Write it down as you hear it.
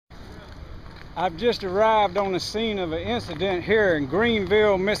I've just arrived on the scene of an incident here in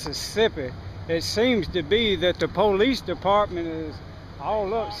Greenville, Mississippi. It seems to be that the police department is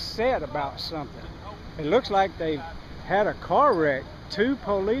all upset about something. It looks like they've had a car wreck. 2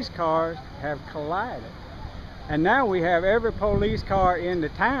 police cars have collided. And now we have every police car in the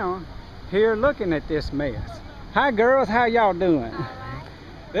town here looking at this mess. Hi girls, how y'all doing?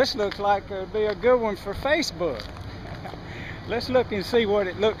 This looks like it would be a good one for Facebook. Let's look and see what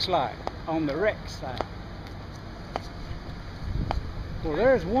it looks like on the wreck side. Well,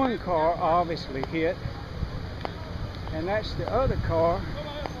 there's one car obviously hit, and that's the other car.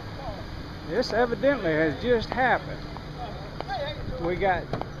 This evidently has just happened. We got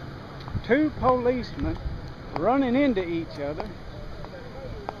 2 policemen running into each other.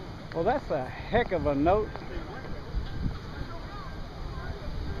 Well, that's a heck of a note.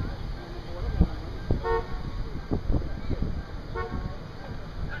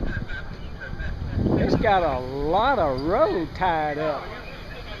 It's got a lot of road tied up.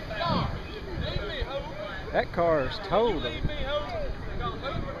 That car is totaled.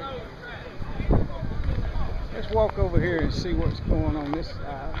 Let's walk over here and see what's going on this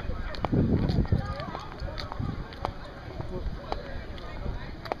side.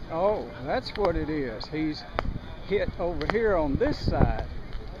 Oh, that's what it is. He's hit over here on this side.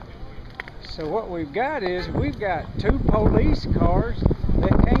 So what we've got is we've got 2 police cars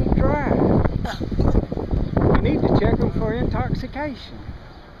that can't drive. We need to check them for intoxication.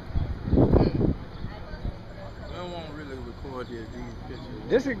 I don't want to really record these pictures.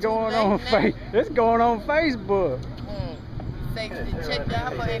 This is going on this is going on Facebook. Safety check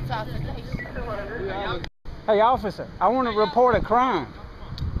down for intoxication. Hey officer, I want to report a crime.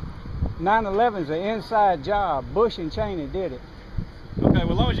 9/11's an inside job. Bush and Cheney did it. Okay,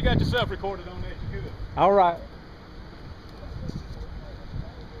 well, as long as you got yourself recorded on that, you're good. All right.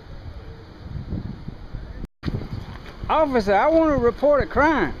 Officer, I want to report a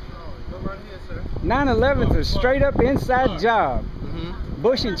crime. Go right here, sir. 9/11's a straight up inside job. Mm-hmm.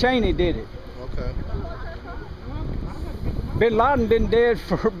 Bush and Cheney did it. Okay. Bin Laden been dead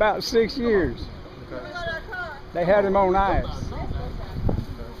for about 6 years. Okay. They had him on ice.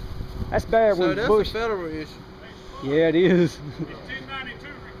 That's bad So when that's Bush. a federal issue. Yeah, it is. It's 1092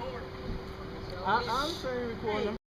 recording. I'm saying recording them.